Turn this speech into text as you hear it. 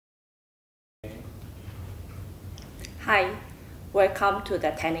Hi, welcome to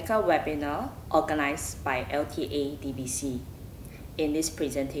the technical webinar organized by LTA DBC. In this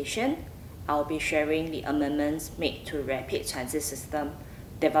presentation, I'll be sharing the amendments made to Rapid Transit System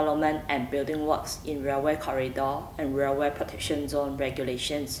Development and Building Works in Railway Corridor and Railway Protection Zone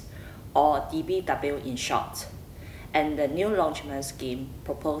Regulations, or DBW in short, and the new Lodgment Scheme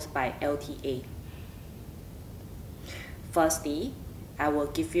proposed by LTA. Firstly, I will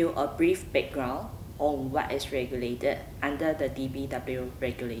give you a brief background on what is regulated under the DBW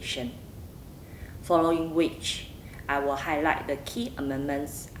regulation, following which I will highlight the key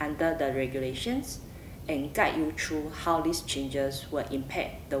amendments under the regulations and guide you through how these changes will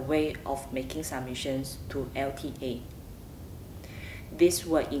impact the way of making submissions to LTA. This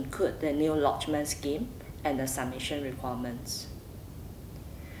will include the new Lodgment Scheme and the submission requirements.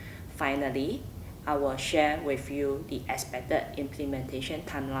 Finally, I will share with you the expected implementation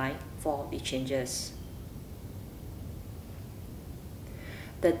timeline for the changes.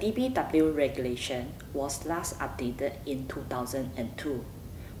 The DBW regulation was last updated in 2002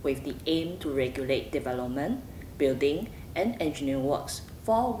 with the aim to regulate development, building, and engineering works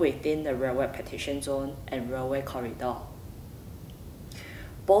fall within the railway protection zone and railway corridor.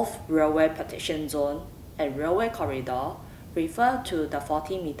 Both railway protection zone and railway corridor refer to the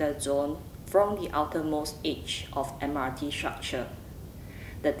 40-meter zone from the outermost edge of MRT structure.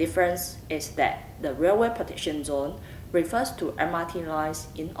 The difference is that the railway protection zone refers to MRT lines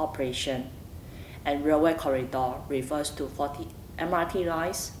in operation, and railway corridor refers to 40 MRT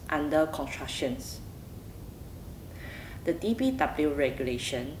lines under construction. The DBW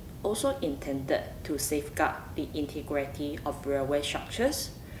regulation also intended to safeguard the integrity of railway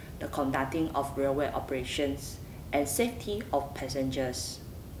structures, the conducting of railway operations, and safety of passengers.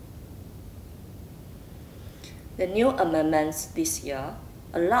 The new amendments this year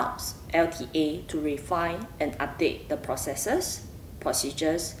allows LTA to refine and update the processes,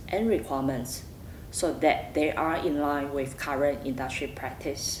 procedures, and requirements so that they are in line with current industry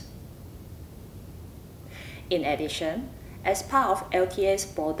practice. In addition, as part of LTA's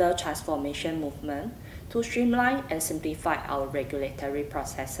broader transformation movement to streamline and simplify our regulatory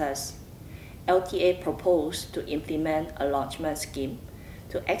processes, LTA proposed to implement a lodgement scheme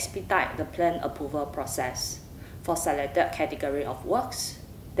to expedite the plan approval process for selected category of works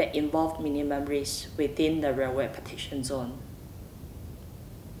that involve minimum risk within the railway protection zone.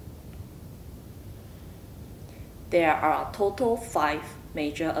 There are a total 5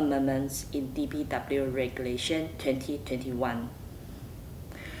 major amendments in DBW Regulation 2021.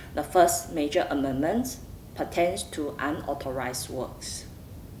 The first major amendment pertains to unauthorized works.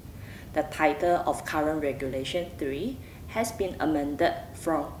 The title of current Regulation 3 has been amended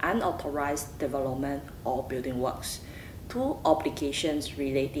from unauthorized development or building works to obligations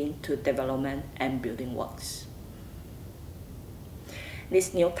relating to development and building works.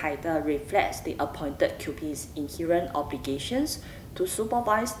 This new title reflects the appointed QP's inherent obligations to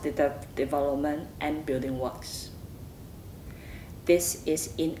supervise the development and building works. This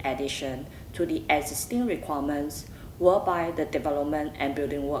is in addition to the existing requirements whereby the development and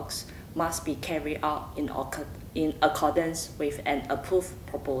building works must be carried out in accordance with an approved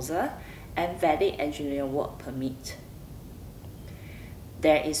proposal and valid engineering work permit.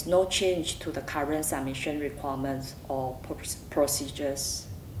 There is no change to the current submission requirements or procedures.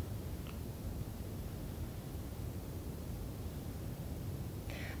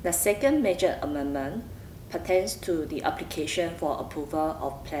 The second major amendment pertains to the application for approval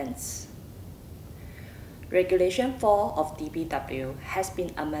of plans. Regulation 4 of DBW has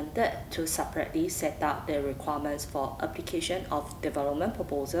been amended to separately set out the requirements for application of development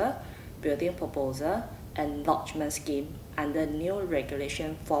proposal, building proposal, and lodgement scheme under new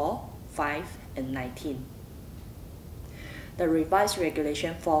Regulation 4, 5, and 19. The revised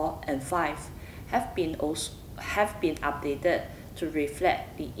Regulation 4 and 5 have been updated to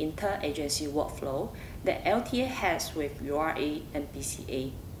reflect the inter-agency workflow that LTA has with URA and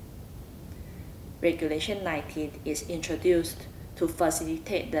BCA. Regulation 19 is introduced to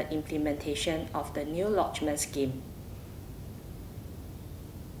facilitate the implementation of the new Lodgment Scheme.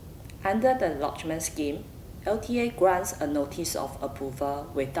 Under the Lodgment Scheme, LTA grants a notice of approval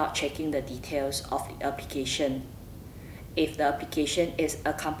without checking the details of the application. If the application is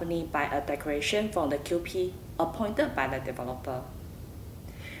accompanied by a declaration from the QP appointed by the developer.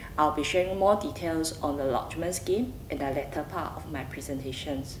 I'll be sharing more details on the Lodgment Scheme in the latter part of my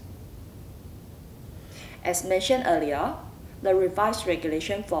presentations. As mentioned earlier, the revised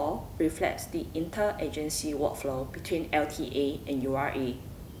Regulation 4 reflects the inter-agency workflow between LTA and URA.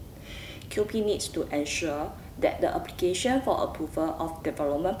 QP needs to ensure that the application for approval of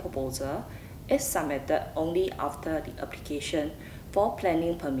development proposal is submitted only after the application for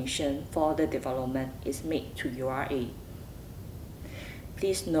planning permission for the development is made to URA.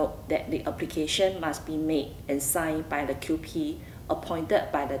 Please note that the application must be made and signed by the QP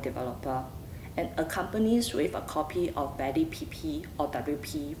appointed by the developer and accompanies with a copy of valid PP or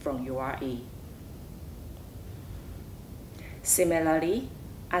WP from URA. Similarly,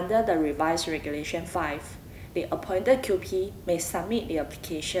 under the revised Regulation 5, the appointed QP may submit the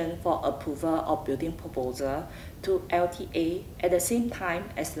application for approval of building proposal to LTA at the same time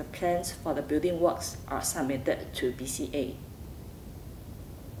as the plans for the building works are submitted to BCA.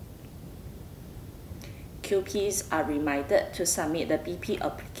 QPs are reminded to submit the BP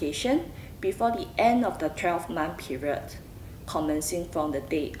application before the end of the 12-month period, commencing from the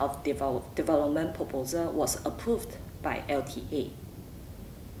date of development proposal was approved by LTA.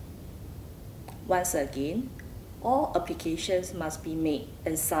 Once again, all applications must be made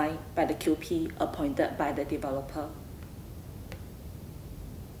and signed by the QP appointed by the developer.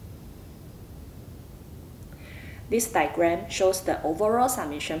 This diagram shows the overall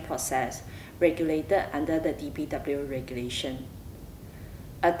submission process regulated under the DBW regulation.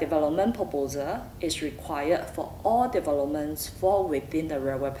 A development proposal is required for all developments fall within the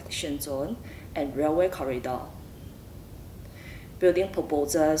railway partition zone and railway corridor. Building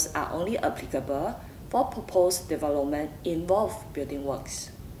proposals are only applicable for proposed development involve building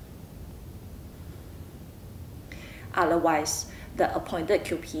works. Otherwise, the appointed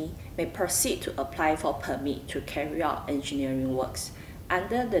QP may proceed to apply for permit to carry out engineering works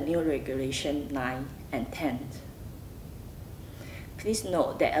under the new Regulation 9 and 10. Please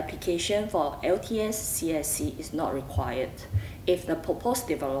note that application for LTS CSC is not required if the proposed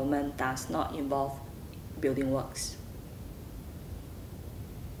development does not involve building works.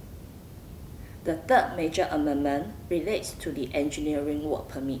 The third major amendment relates to the engineering work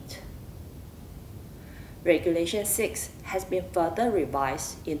permit. Regulation 6 has been further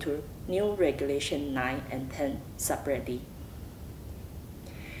revised into new Regulation 9 and 10 separately.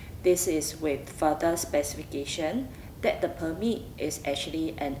 This is with further specification that the permit is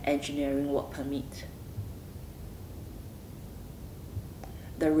actually an engineering work permit.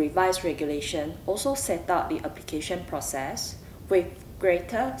 The revised regulation also set out the application process with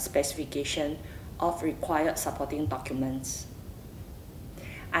greater specification of required supporting documents.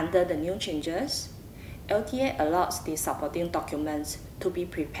 Under the new changes, LTA allows the supporting documents to be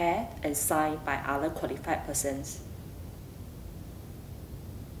prepared and signed by other qualified persons.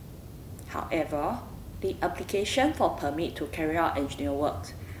 However, the application for permit to carry out engineering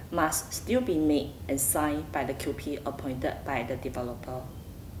work must still be made and signed by the QP appointed by the developer.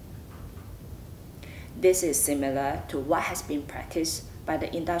 This is similar to what has been practiced by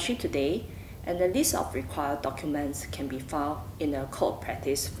the industry today, and the list of required documents can be found in the Code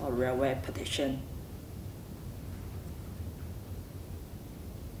Practice for Railway Partition.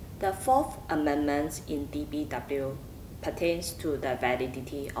 The fourth amendment in DBW pertains to the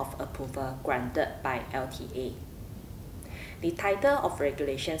validity of approval granted by LTA. The title of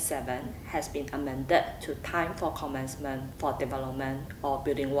Regulation 7 has been amended to time for commencement for development or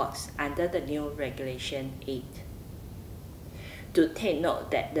building works under the new Regulation 8. To take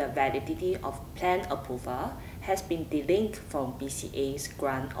note that the validity of plan approval has been delinked from BCA's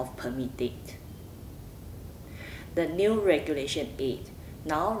grant of permit date. The new Regulation 8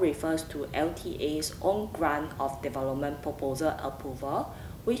 now refers to LTA's own grant of development proposal approval,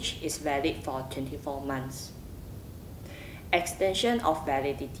 which is valid for 24 months. Extension of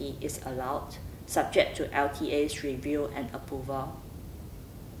validity is allowed, subject to LTA's review and approval.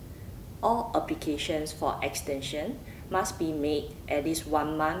 All applications for extension must be made at least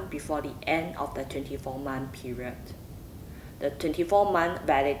 1 month before the end of the 24-month period. The 24-month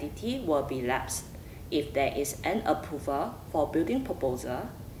validity will be lapsed if there is an approval for building proposal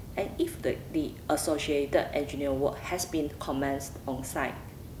and if the associated engineer work has been commenced on site.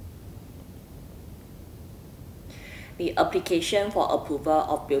 The application for approval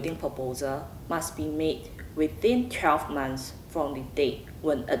of building proposal must be made within 12 months from the date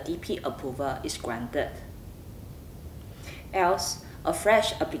when a DP approval is granted. Else, a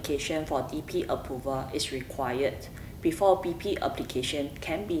fresh application for DP approval is required before BP application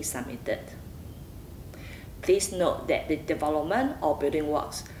can be submitted. Please note that the development or building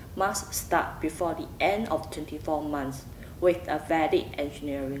works must start before the end of 24 months with a valid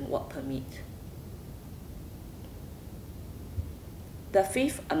engineering work permit. The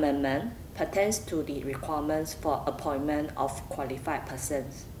fifth amendment pertains to the requirements for appointment of qualified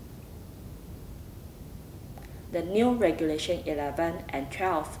persons. The new Regulation 11 and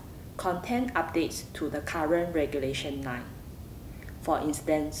 12 contain updates to the current Regulation 9. For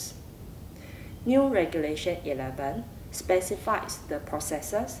instance, New Regulation 11 specifies the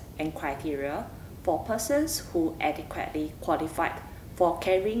processes and criteria for persons who adequately qualified for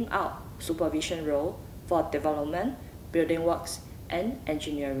carrying out supervision role for development, building works, and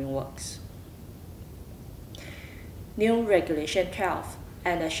engineering works. New Regulation 12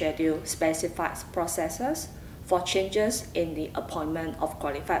 and the schedule specifies processes for changes in the appointment of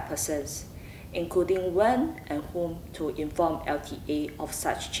qualified persons, including when and whom to inform LTA of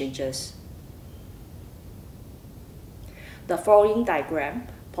such changes. The following diagram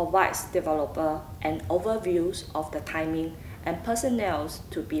provides developer an overview of the timing and personnel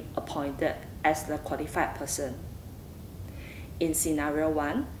to be appointed as the qualified person. In scenario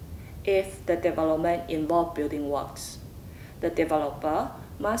 1, if the development involves building works, the developer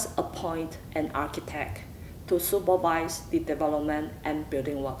must appoint an architect to supervise the development and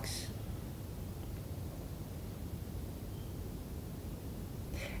building works.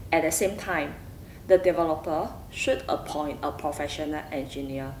 At the same time, the developer should appoint a professional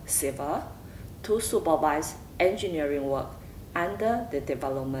engineer civil to supervise engineering work under the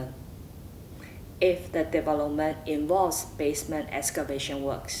development. If the development involves basement excavation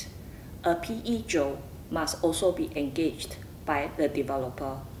works, a PE Joe must also be engaged by the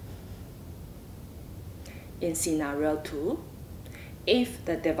developer. In scenario 2, if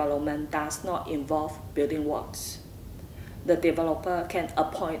the development does not involve building works, the developer can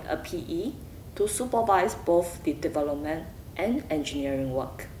appoint a PE to supervise both the development and engineering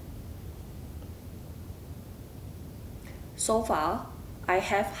work. So far, I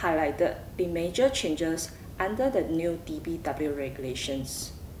have highlighted the major changes under the new DBW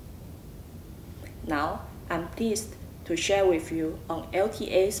regulations. Now, I'm pleased to share with you on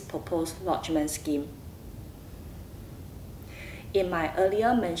LTA's proposed lodgement scheme. In my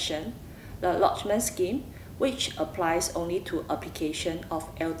earlier mention, the lodgement scheme, which applies only to application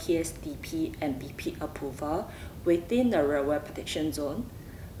of LTA's DP and BP approval within the railway protection zone,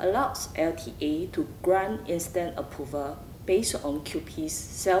 allows LTA to grant instant approval based on QP's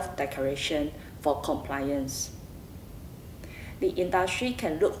self-declaration for compliance. The industry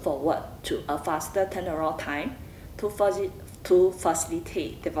can look forward to a faster turnaround time to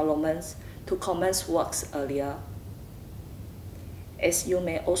facilitate developments to commence works earlier. As you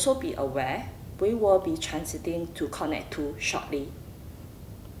may also be aware, we will be transiting to Connect 2 shortly.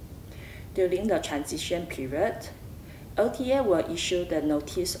 During the transition period, LTA will issue the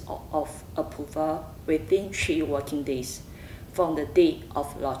notice of approval within 3 working days from the date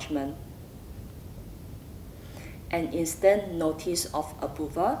of lodgement. An instant notice of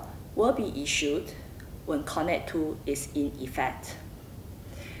approval will be issued when Connect 2 is in effect.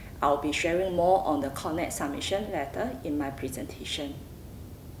 I'll be sharing more on the Connect submission letter in my presentation.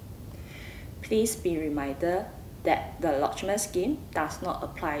 Please be reminded that the lodgement scheme does not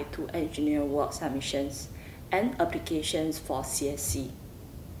apply to engineer work submissions and applications for CSC.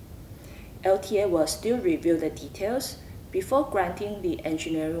 LTA will still review the details before granting the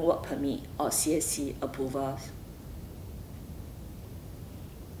engineering work permit or CSC approvals.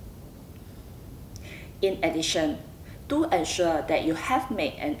 In addition, do ensure that you have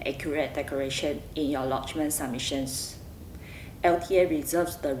made an accurate declaration in your lodgement submissions. LTA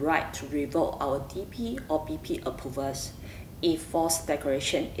reserves the right to revoke our DP or BP approvals if false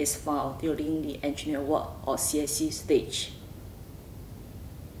declaration is found during the engineer work or CSC stage.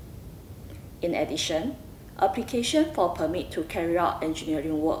 In addition, application for permit to carry out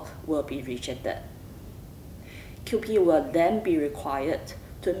engineering work will be rejected. QP will then be required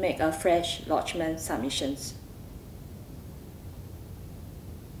to make a fresh lodgement submissions.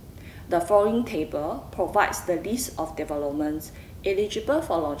 The following table provides the list of developments eligible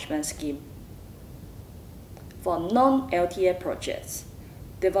for lodgement scheme. For non-LTA projects,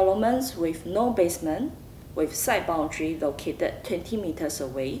 developments with no basement with site boundary located 20 meters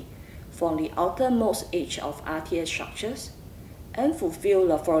away from the outermost edge of RTS structures and fulfill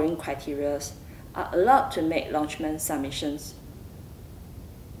the following criteria are allowed to make lodgement submissions.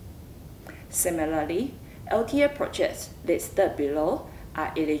 Similarly, LTA projects listed below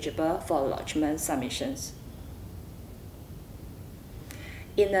are eligible for lodgement submissions.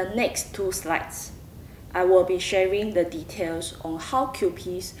 In the next 2 slides, I will be sharing the details on how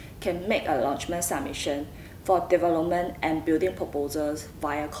QPs can make a lodgement submission for development and building proposals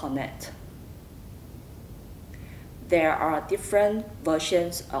via Connect. There are different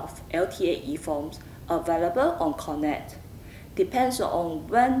versions of LTA e-forms available on Connect, depends on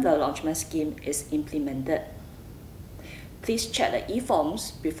when the lodgement scheme is implemented. Please check the e-forms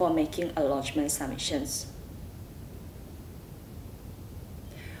before making a lodgement submissions.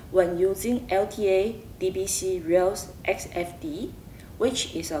 When using LTA DBC Rails XFD,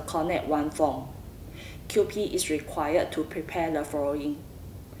 which is a Connect 1 form. QP is required to prepare the following: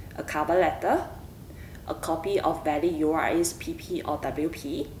 a cover letter, a copy of valid URIs PP or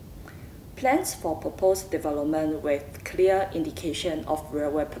WP, plans for proposed development with clear indication of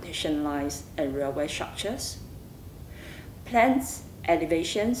railway protection lines and railway structures, plans,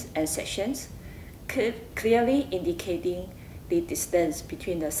 elevations and sections clearly indicating the distance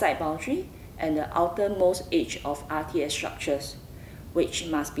between the site boundary and the outermost edge of RTS structures, which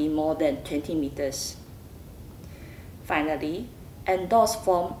must be more than 20 meters. Finally, endorsed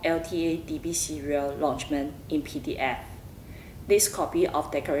form LTA DBC rail lodgement in PDF. This copy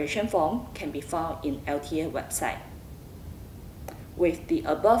of declaration form can be found in LTA website. With the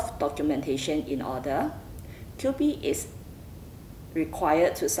above documentation in order, QP is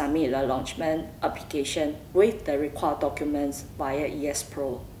required to submit the lodgement application with the required documents via ES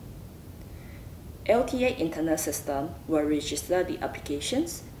Pro. LTA internal system will register the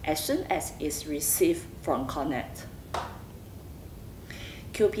applications as soon as it's received from Connect.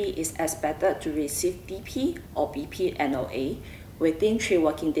 QP is expected to receive DP or BP NOA within 3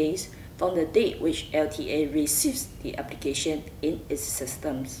 working days from the date which LTA receives the application in its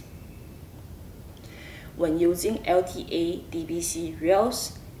systems. When using LTA DBC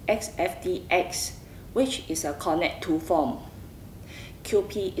Rails XFDX, which is a Connect 2 form,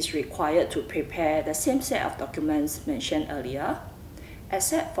 QP is required to prepare the same set of documents mentioned earlier,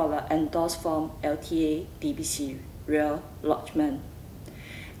 except for the endorsed form LTA DBC Rail Lodgement.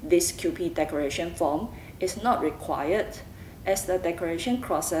 This QP declaration form is not required as the declaration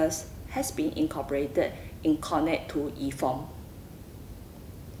clauses has been incorporated in Connect 2 form.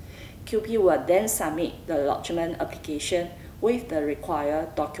 QP will then submit the lodgement application with the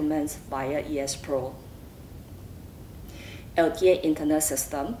required documents via ES Pro. LTA internal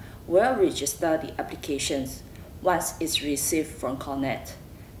system will register the applications once it's received from Connect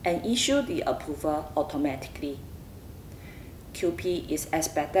and issue the approval automatically. QP is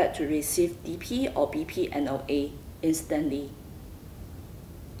expected to receive DP or BP NOA instantly.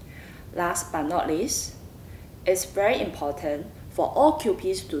 Last but not least, it's very important for all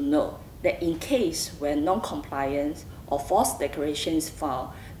QPs to know that in case where non-compliance or false declaration is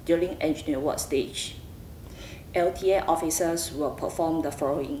found during engineer work stage, LTA officers will perform the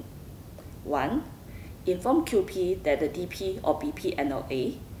following. 1. Inform QP that the DP or BP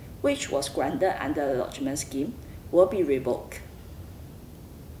NOA, which was granted under the Lodgment Scheme, will be revoked.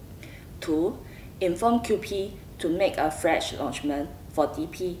 2. Inform QP to make a fresh lodgement for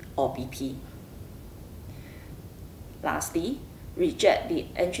DP or BP. Lastly, reject the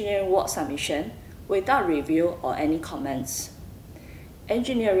engineering work submission without review or any comments.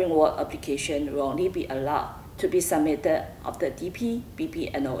 Engineering work application will only be allowed to be submitted after DP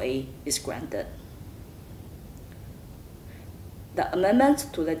BP NOA is granted. The amendments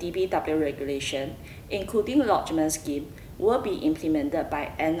to the DBW regulation, including Lodgment Scheme, will be implemented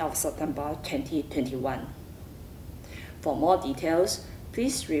by end of September 2021. For more details,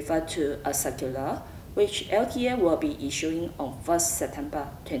 please refer to a circular which LTA will be issuing on 1st September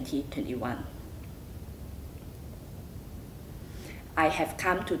 2021. I have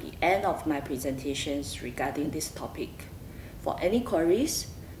come to the end of my presentations regarding this topic. For any queries,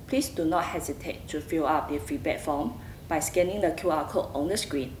 please do not hesitate to fill out the feedback form by scanning the QR code on the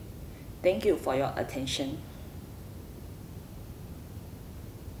screen. Thank you for your attention.